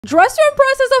Dress to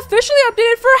Impress is officially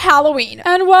updated for Halloween.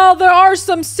 And while there are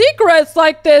some secrets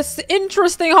like this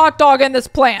interesting hot dog in this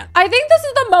plant, I think this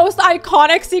is the most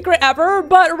iconic secret ever,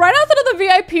 but right outside of the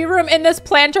VIP room in this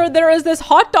planter, there is this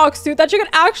hot dog suit that you can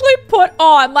actually put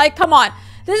on. Like, come on.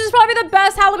 This is probably the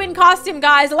best Halloween costume,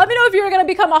 guys. Let me know if you're gonna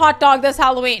become a hot dog this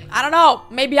Halloween. I don't know.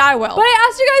 Maybe I will. But I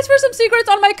asked you guys for some secrets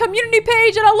on my community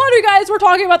page, and a lot of you guys were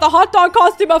talking about the hot dog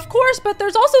costume, of course, but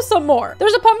there's also some more.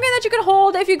 There's a pumpkin that you can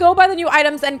hold if you go by the new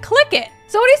items and click it.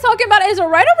 So what he's talking about is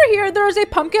right over here, there is a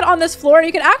pumpkin on this floor.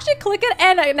 You can actually click it,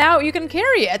 and now you can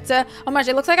carry it. Oh my gosh,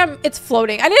 it looks like it's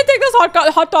floating. I need to take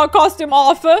this hot dog costume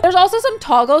off. There's also some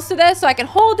toggles to this, so I can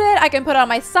hold it, I can put it on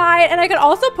my side, and I can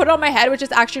also put it on my head, which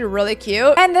is actually really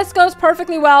cute. And this goes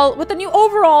perfectly well with the new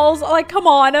overalls. Like, come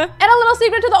on. And a little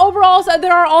secret to the overalls,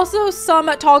 there are also some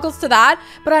toggles to that.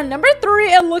 But on number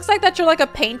 3, it looks like that you're like a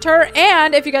painter.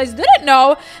 And if you guys didn't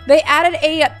know, they added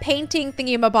a painting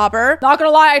thingy-mabobber. Not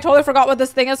gonna lie, I totally forgot what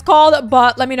this thing is called,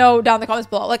 but let me know down in the comments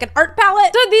below. Like an art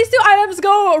palette. So these two items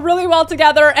go really well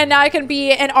together, and now I can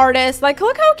be an artist. Like,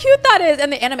 look how cute that is.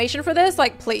 And the animation for this,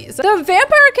 like, please. The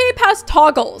vampire cape has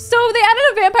toggles. So they added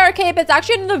a vampire cape. It's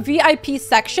actually in the VIP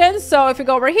section. So if you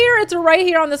go over here, it's right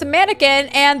here on this mannequin,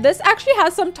 and this actually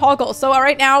has some toggles. So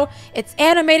right now it's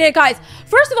animated. Guys,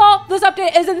 first of all, this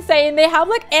update is insane. They have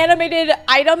like animated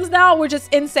items now, which is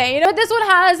insane. But this one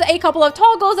has a couple of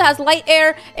toggles. It has light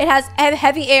air, it has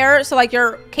heavy air, so like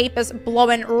your cape is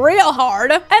blowing real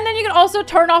hard. And then you can also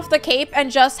turn off the cape and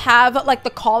just have like the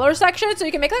collar section, so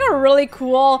you can make like a really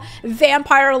cool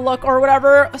vampire look or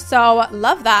whatever. So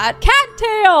love that.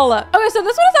 Cattail. Okay, so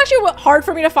this one is actually hard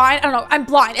for me to find. I don't know, I'm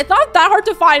blind. It's not that hard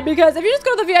to find, because if you just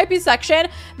go to the VIP section,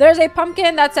 there's a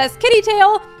pumpkin that says kitty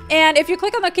tail, and if you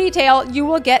click on the kitty tail, you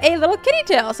will get a little kitty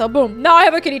tail. So boom, now I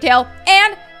have a kitty tail,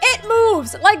 and it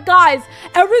moves. Like, guys,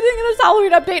 everything in this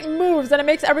Halloween update moves, and it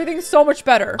makes everything so much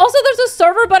better. Also, there's a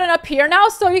server button up here now,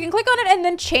 so you can click on it and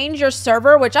then change your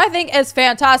server, which I think is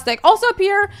fantastic. Also up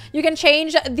here, you can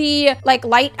change the like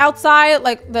light outside,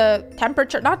 like the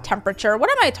temperature, not temperature. What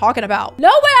am I talking about? No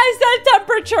way I said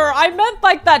temperature. I meant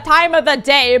like the time of the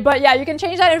day, but yeah, you can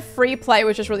change that in free play,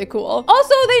 which is really cool.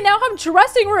 Also, they now have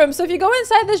dressing rooms. So if you go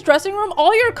inside this dressing room,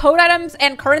 all your code items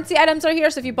and currency items are here.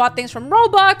 So if you bought things from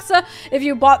Robux, if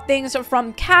you bought things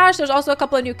from cash, there's also a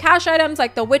couple of new cash items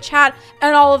like the witch hat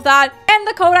and all of that, and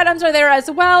the code items are there as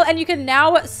well, and you can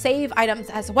now save items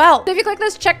as well. So if you click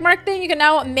this check mark thing, you can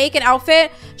now make an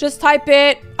outfit. Just type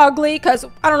it ugly, because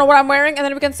I don't know what I'm wearing, and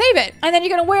then we can save it. And then you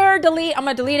can wear, delete. I'm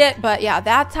gonna delete it, but yeah,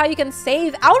 that's how you can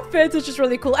save outfits, which is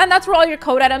really cool. And that's where all your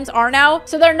code items are now,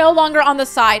 so they're no longer on the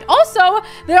side. Also,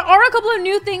 there are a couple of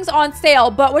new things on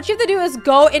sale, but what you have to do is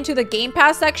go into the Game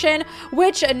Pass section,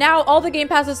 which now all the Game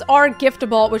Passes are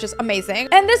giftable, which is amazing.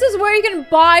 And this is where you can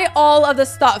buy all of the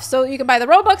stuff. So you can buy the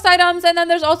Robux items, and then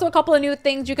there's also a couple of new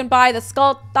things you can buy: the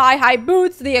skull thigh-high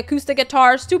boots, the acoustic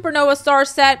guitar, supernova star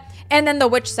set, and then the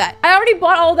witch set. I already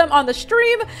bought all of them on the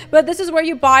stream, but this is where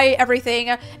you buy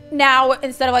everything now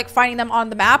instead of like finding them on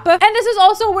the map. And this is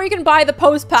also where you can buy the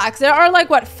pose packs. There are like,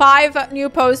 what, 5 new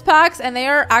pose packs, and they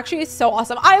are actually so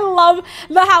awesome. I love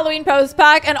the Halloween pose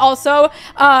pack. And also,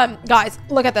 guys,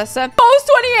 look at this. Pose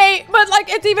 28, but like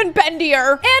it's even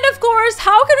bendier. And of course,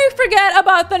 how can we forget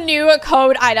about the new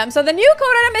code item? So the new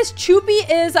code item is Choopy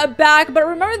is back, but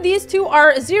remember these two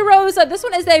are zeros. This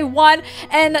one is a 1,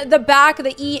 and the back,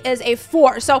 the E, is a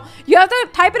 4. So you have to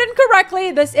type it in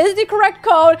correctly. This is the correct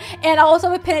code, and I'll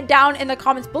also pin it down in the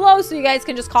comments below so you guys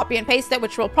can just copy and paste it,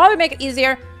 which will probably make it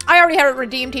easier. I already have it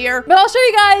redeemed here, but I'll show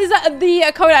you guys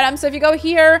the code item. So if you go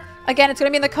here, again, it's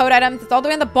gonna be in the code items. It's all the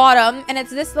way on the bottom, and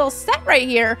it's this little set right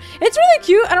here. It's really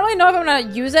cute. I don't really know if I'm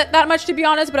gonna use it that much, to be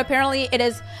honest, but apparently it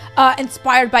is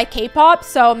inspired by K-pop,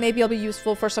 so maybe it'll be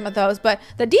useful for some of those. But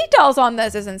the details on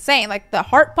this is insane. Like the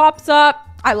heart pops up.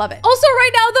 I love it. Also, right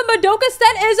now, the Madoka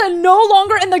set is no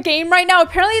longer in the game right now.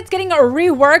 Apparently, it's getting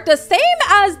reworked, the same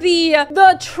as the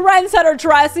Trendsetter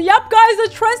dress. Yep, guys, the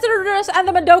Trendsetter dress and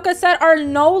the Madoka set are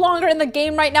no longer in the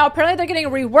game right now. Apparently, they're getting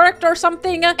reworked or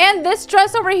something. And this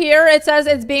dress over here, it says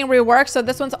it's being reworked, so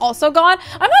this one's also gone.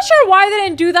 I'm not sure why they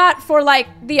didn't do that for, like,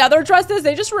 the other dresses.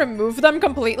 They just removed them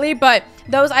completely, but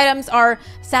those items are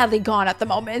sadly gone at the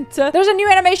moment. There's a new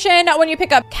animation when you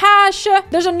pick up cash.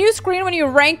 There's a new screen when you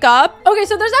rank up. Okay,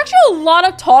 so there's actually a lot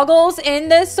of toggles in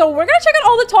this, so we're gonna check out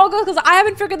all the toggles because I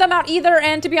haven't figured them out either,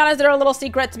 and to be honest, they're little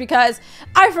secrets because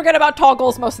I forget about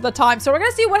toggles most of the time. So we're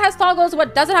gonna see what has toggles,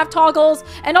 what doesn't have toggles,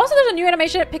 and also there's a new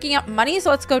animation picking up money, so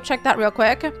let's go check that real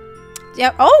quick.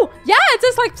 Yeah. Oh, yeah, it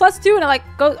says like +2 and it like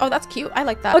goes. Oh, that's cute. I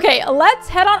like that. Okay, let's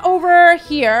head on over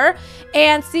here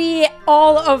and see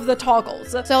all of the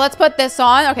toggles. So let's put this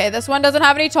on. Okay, this one doesn't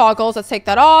have any toggles. Let's take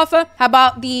that off. How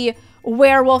about the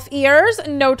werewolf ears?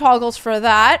 No toggles for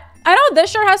that. I know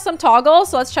this shirt has some toggles,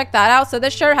 so let's check that out. So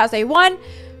this shirt has a 1,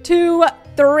 2,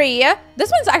 3.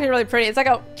 This one's actually really pretty. It's like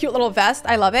a cute little vest.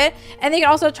 I love it. And then you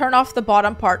can also turn off the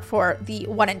bottom part for the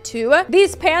 1 and 2.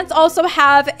 These pants also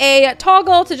have a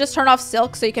toggle to just turn off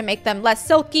silk, so you can make them less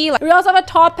silky. We also have a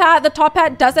top hat. The top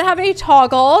hat doesn't have any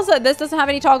toggles. This doesn't have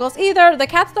any toggles either. The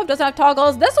cat stuff doesn't have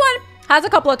toggles. This one has a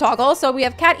couple of toggles. So we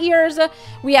have cat ears.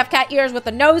 We have cat ears with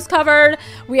the nose covered.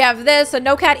 We have this, so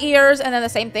no cat ears. And then the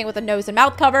same thing with the nose and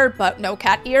mouth covered, but no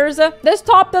cat ears. This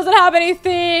top doesn't have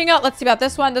anything. Let's see about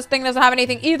this one. This thing doesn't have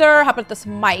anything either. How about this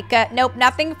mic? Nope,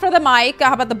 nothing for the mic.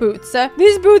 How about the boots?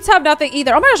 These boots have nothing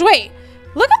either. Oh my gosh, wait.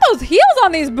 Look at those heels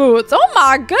on these boots. Oh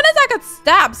my goodness, I could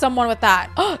stab someone with that.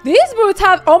 These boots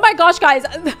have, oh my gosh, guys.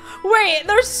 Wait,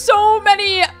 there's so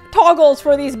many toggles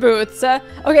for these boots.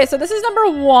 Okay, so this is number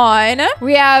 1.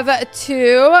 We have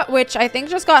 2, which I think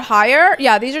just got higher.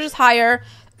 Yeah, these are just higher.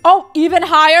 Oh, even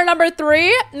higher, number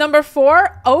 3. Number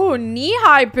 4, oh,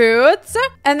 knee-high boots.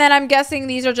 And then I'm guessing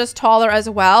these are just taller as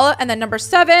well. And then number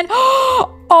 7,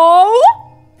 oh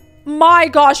my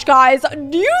gosh, guys.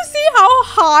 Do you see how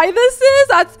high this is?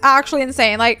 That's actually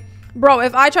insane. Like, bro,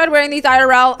 if I tried wearing these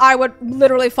IRL, I would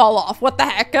literally fall off. What the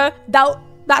heck?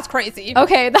 That's crazy.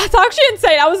 Okay, that's actually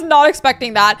insane. I was not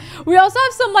expecting that. We also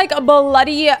have some like a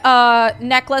bloody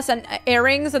necklace and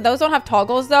earrings. Those don't have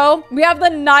toggles though. We have the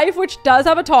knife, which does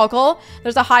have a toggle.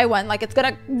 There's a high one, like it's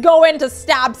gonna go in to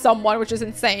stab someone, which is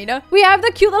insane. We have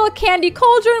the cute little candy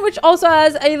cauldron, which also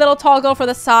has a little toggle for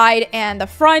the side and the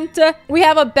front. We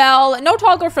have a bell, no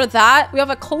toggle for that. We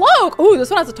have a cloak. Ooh, this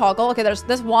one has a toggle. Okay, there's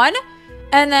this one.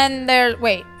 And then there's,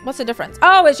 wait, what's the difference?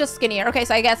 Oh, it's just skinnier. Okay,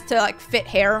 so I guess to like fit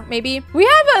hair, maybe. We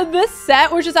have this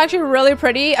set, which is actually really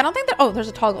pretty. I don't think that, oh, there's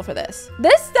a toggle for this.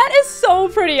 This set is so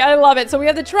pretty. I love it. So we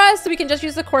have the dress, so we can just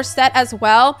use the corset as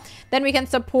well. Then we can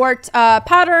support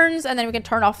patterns, and then we can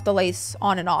turn off the lace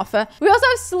on and off. We also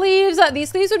have sleeves.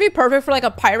 These sleeves would be perfect for like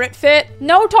a pirate fit.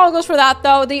 No toggles for that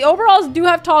though. The overalls do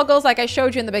have toggles like I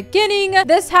showed you in the beginning.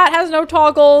 This hat has no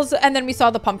toggles, and then we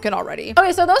saw the pumpkin already.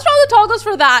 Okay, so those are all the toggles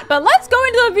for that, but let's go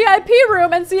into the VIP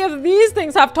room and see if these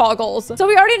things have toggles. So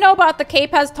we already know about the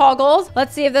cape has toggles.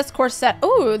 Let's see if this corset,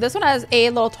 ooh, this one has a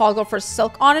little toggle for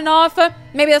silk on and off.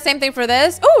 Maybe the same thing for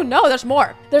this. Oh no, there's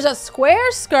more. There's a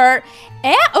square skirt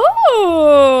and,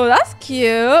 ooh, that's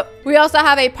cute. We also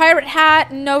have a pirate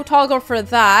hat, no toggle for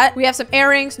that. We have some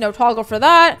earrings, no toggle for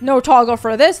that. No toggle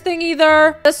for this thing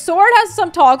either. The sword has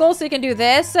some toggles, so you can do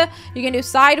this. You can do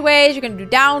sideways, you can do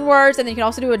downwards, and then you can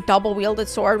also do a double wielded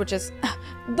sword, which is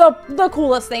the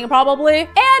coolest thing probably.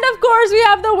 And of course we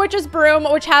have the witch's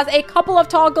broom, which has a couple of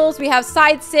toggles. We have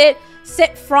side sit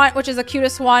front, which is the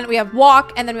cutest one. We have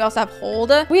walk, and then we also have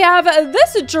hold. We have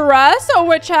this dress,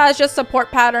 which has just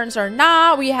support patterns or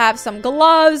not. We have some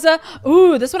gloves.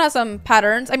 Ooh, this one has some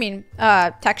patterns. I mean,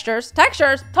 textures,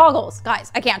 toggles.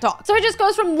 Guys, I can't talk. So it just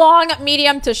goes from long,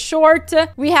 medium to short.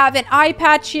 We have an eye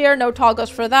patch here. No toggles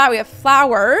for that. We have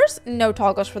flowers. No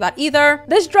toggles for that either.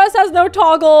 This dress has no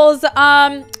toggles.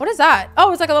 What is that?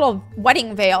 Oh, it's like a little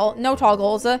wedding veil. No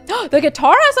toggles. The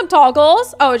guitar has some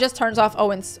toggles. Oh, it just turns off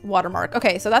Owen's watermark.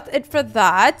 Okay, so that's it for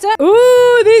that.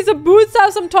 Ooh, these boots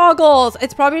have some toggles.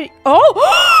 It's probably,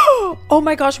 oh, oh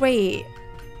my gosh, wait,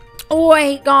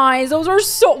 guys, those are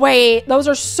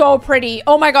so pretty.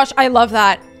 Oh my gosh, I love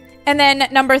that. And then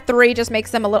number 3 just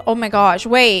makes them a little, oh my gosh,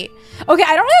 wait. Okay,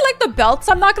 I don't really like the belts,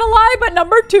 I'm not gonna lie, but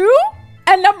number 2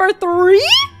 and number 3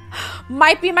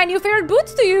 might be my new favorite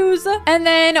boots to use. And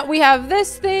then we have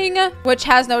this thing, which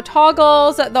has no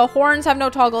toggles. The horns have no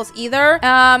toggles either.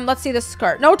 Let's see the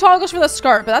skirt. No toggles for the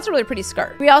skirt, but that's a really pretty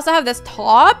skirt. We also have this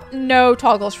top. No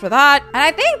toggles for that. And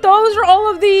I think those are all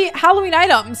of the Halloween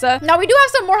items. Now, we do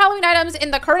have some more Halloween items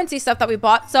in the currency stuff that we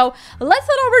bought. So let's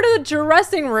head over to the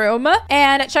dressing room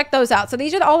and check those out. So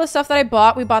these are all the stuff that I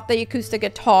bought. We bought the acoustic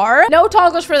guitar. No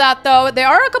toggles for that, though. There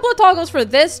are a couple of toggles for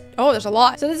this. Oh, there's a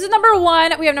lot. So this is number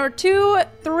 1. We have number 2,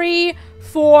 3,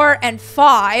 4, and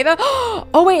 5.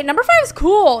 Oh wait, number 5 is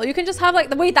cool. You can just have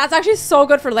like, wait, that's actually so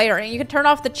good for layering. You can turn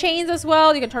off the chains as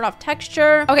well. You can turn off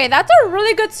texture. Okay, that's a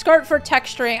really good skirt for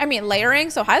texturing. I mean,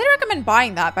 layering. So highly recommend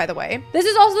buying that, by the way. This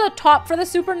is also the top for the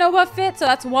supernova fit. So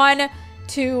that's 1,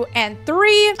 2, and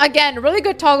 3. Again, really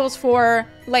good toggles for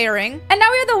layering. And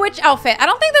now we have the witch outfit. I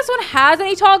don't think this one has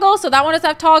any toggles, so that one does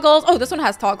have toggles. Oh, this one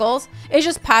has toggles. It's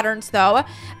just patterns though.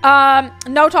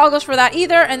 No toggles for that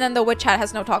either. And then the witch hat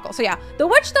has no toggles. So yeah, the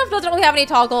witch stuff doesn't really have any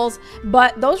toggles,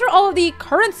 but those are all of the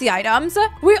currency items.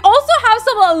 We also have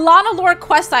some Lana Lore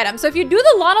quest items. So if you do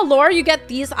the Lana Lore, you get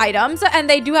these items, and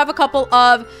they do have a couple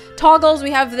of toggles.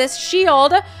 We have this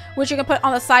shield, which you can put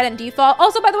on the side and default.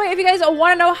 Also, by the way, if you guys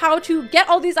want to know how to get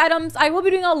all these items, I will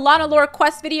be doing a Lana Lore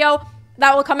quest video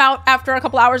that will come out after a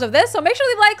couple hours of this. So make sure to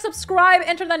leave a like, subscribe,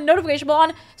 and turn that notification bell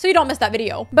on so you don't miss that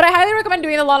video. But I highly recommend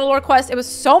doing the Lana Lore quest. It was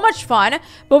so much fun.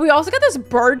 But we also got this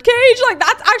bird cage. Like,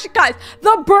 that's actually, guys,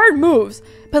 the bird moves.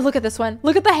 But look at this one.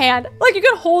 Look at the hand. Like, you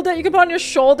can hold it. You can put it on your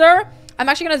shoulder. I'm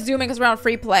actually going to zoom in because we're on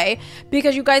free play,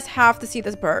 because you guys have to see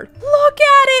this bird. Look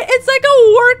at it. It's like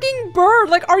a working bird.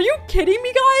 Like, are you kidding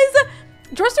me, guys?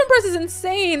 Dress to Impress is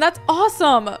insane. That's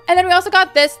awesome. And then we also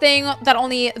got this thing that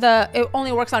it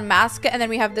only works on mask. And then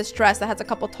we have this dress that has a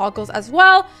couple toggles as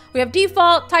well. We have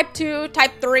default, type 2,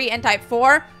 type 3, and type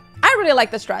 4. I really like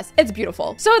this dress. It's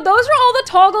beautiful. So those are all the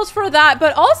toggles for that.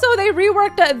 But also they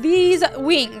reworked these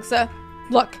wings.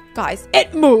 Look, guys,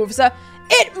 it moves.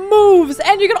 It moves,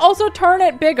 and you can also turn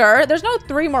it bigger. There's no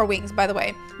 3 more wings, by the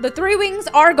way. The 3 wings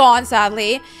are gone,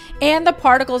 sadly, and the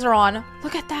particles are on.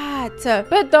 Look at that.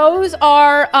 But those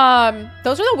are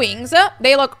the wings.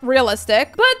 They look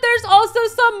realistic. But there's also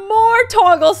some more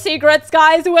toggle secrets,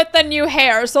 guys, with the new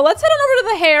hair. So let's head on over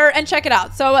to the hair and check it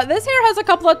out. So this hair has a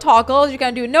couple of toggles. You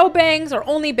can do no bangs or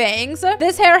only bangs.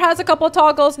 This hair has a couple of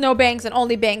toggles, no bangs and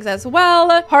only bangs as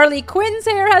well. Harley Quinn's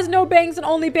hair has no bangs and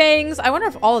only bangs. I wonder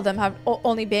if all of them have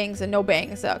only bangs and no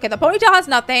bangs. Okay, the ponytail has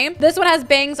nothing. This one has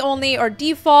bangs only or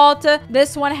default.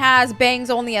 This one has bangs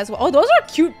only as well. Oh, those are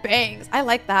cute bangs. I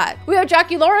like that. We have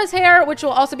Jackie Laura's hair, which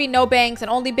will also be no bangs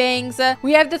and only bangs.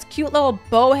 We have this cute little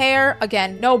bow hair.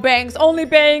 Again, no bangs, only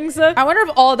bangs. I wonder if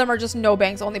all of them are just no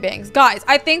bangs, only bangs. Guys,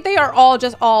 I think they are all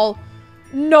just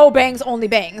no bangs, only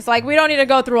bangs. Like, we don't need to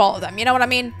go through all of them. You know what I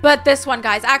mean? But this one,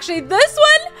 guys, actually this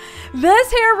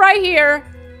hair right here,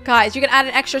 guys, you can add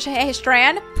an extra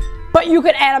strand, but you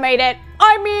can animate it.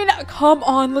 I mean, come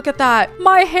on, look at that.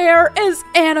 My hair is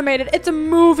animated. It's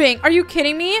moving. Are you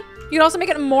kidding me? You can also make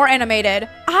it more animated.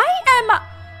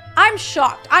 I'm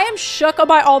shocked. I am shook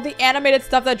by all the animated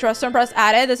stuff that Dress to Impress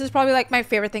added. This is probably like my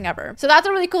favorite thing ever. So that's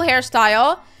a really cool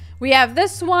hairstyle. We have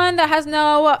this one that has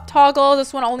no toggle.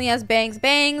 This one only has bangs,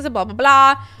 blah, blah,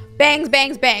 blah. Bangs,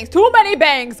 bangs, bangs. Too many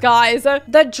bangs, guys.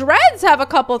 The dreads have a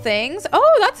couple things.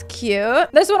 Oh, that's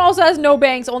cute. This one also has no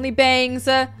bangs, only bangs.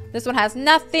 This one has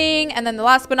nothing. And then the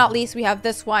last but not least, we have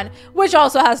this one, which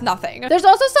also has nothing. There's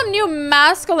also some new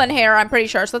masculine hair, I'm pretty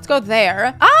sure. So let's go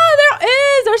there. Ah, there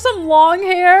is. There's some long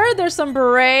hair. There's some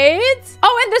braids.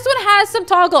 Oh, and this one has some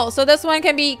toggles. So this one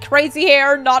can be crazy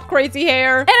hair, not crazy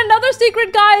hair. And another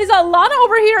secret, guys, Lana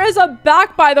over here is a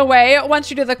back, by the way, once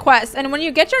you do the quest. And when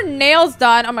you get your nails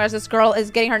done, oh my gosh, this girl is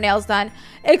getting her nails done.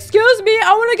 Excuse me,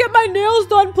 I want to get my nails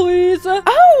done, please.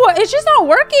 Oh, it's just not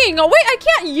working. Oh, wait, I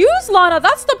can't use Lana.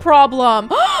 That's the problem.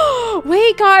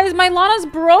 Wait, guys, my Lana's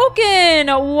broken.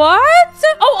 What?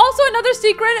 Oh, also another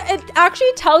secret. It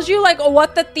actually tells you like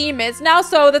what the theme is now.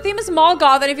 So the theme is mall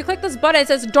goth, and if you click this button, it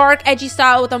says dark, edgy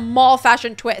style with a mall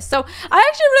fashion twist. So I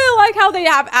actually really like how they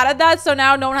have added that. So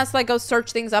now no one has to like go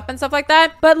search things up and stuff like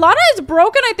that. But Lana is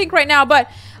broken, I think, right now.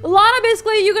 But Lana,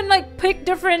 basically, you can like pick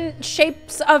different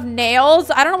shapes of nails.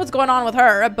 I don't know what's going on with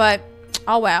her, but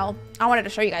oh well. I wanted to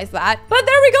show you guys that. But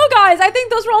there we go, guys. I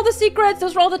think those were all the secrets.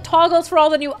 Those were all the toggles for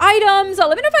all the new items. Let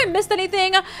me know if I missed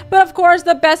anything. But of course,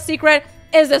 the best secret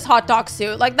is this hot dog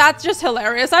suit. Like, that's just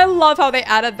hilarious. I love how they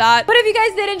added that. But if you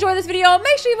guys did enjoy this video,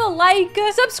 make sure you leave a like,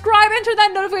 subscribe, and turn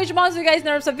that notification bell so you guys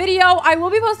never miss a video. I will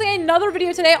be posting another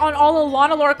video today on all the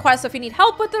Lana Lore quests, so if you need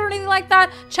help with it or anything like that,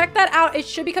 check that out. It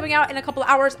should be coming out in a couple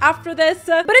hours after this.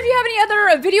 But if you have any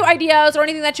other video ideas or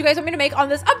anything that you guys want me to make on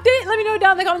this update, let me know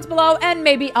down in the comments below, and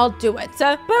maybe I'll do it.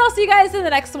 But I'll see you guys in the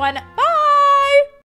next one. Bye!